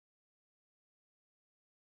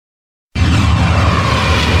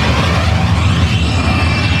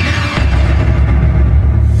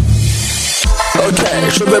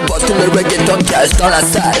Je veux voir tout le reggaeton cash dans la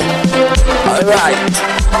salle. Alright.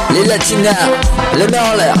 Les latinas, les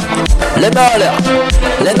mains en l'air, les mains en l'air,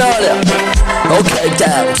 les mains en l'air. Ok,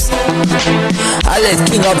 dance. Allez,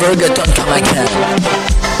 king of reggaeton comme I can.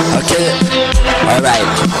 Ok. Alright.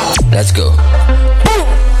 Let's go.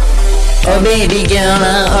 Oh baby girl,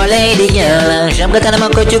 oh lady girl, j'aimerais tellement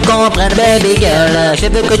que tu comprennes baby girl. Je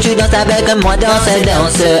veux que tu danses avec moi dans cette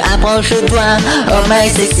danse. Approche-toi, oh my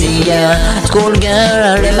sexy girl. School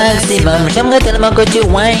girl, le maximum. J'aimerais tellement que tu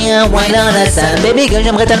whine dans la salle. Baby girl,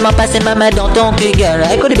 j'aimerais tellement passer ma main dans ton cul girl.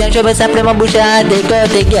 Écoute bien, je veux simplement bouger à tes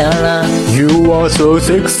côtés girl. You are so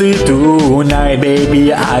sexy tonight,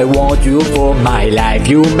 baby. I want you for my life.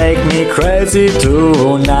 You make me crazy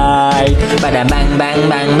tonight. Bada bang bang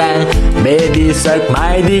bang bang. Baby, suck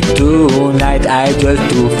my dick tonight. I just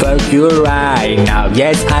to fuck you right now.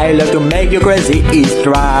 Yes, I love to make you crazy. It's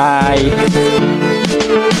right.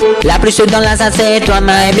 La plus chaude dans la salle c'est toi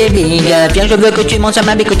my baby girl. Viens je veux que tu montes sur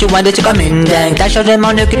ma bille, que tu vois dessus comme une dingue. T'as changé mon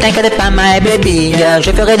cul, t'inquiète pas my baby girl.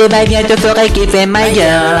 Je ferai des va-et-vient, te ferai kiffer my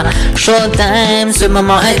girl. Showtime, ce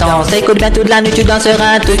moment intense. Écoute bien toute la nuit, tu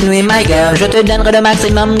danseras toute nuit my girl. Je te donnerai le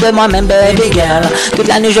maximum de moi-même baby girl. Toute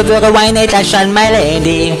la nuit je veux rewind et ta chaîne my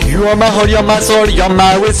lady. You are my heart, you're my soul, you're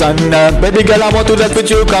my reason. Baby girl, I want to dance with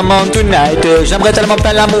you, come on tonight. J'aimerais tellement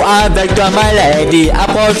faire l'amour avec toi my lady.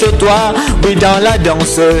 Approche-toi, oui dans la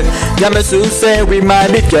danse. Viens me sucer, oui ma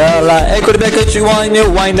big girl. Écoute bien que tu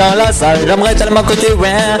wine dans la salle. J'aimerais tellement que tu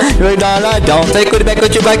wine dans la danse. Écoute bien que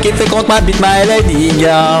tu vas kiffer contre ma beat my lady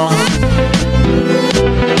girl.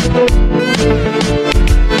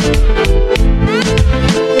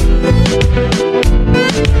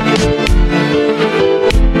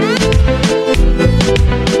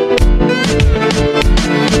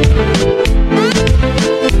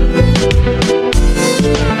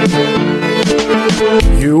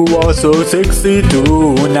 You are so sexy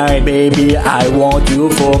tonight, baby. I want you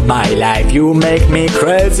for my life. You make me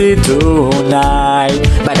crazy tonight.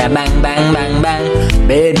 Bada bang bang bang bang.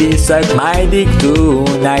 Baby, suck my dick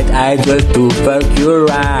tonight. I just to fuck you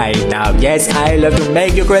right now. Yes, I love to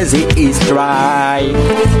make you crazy. It's right.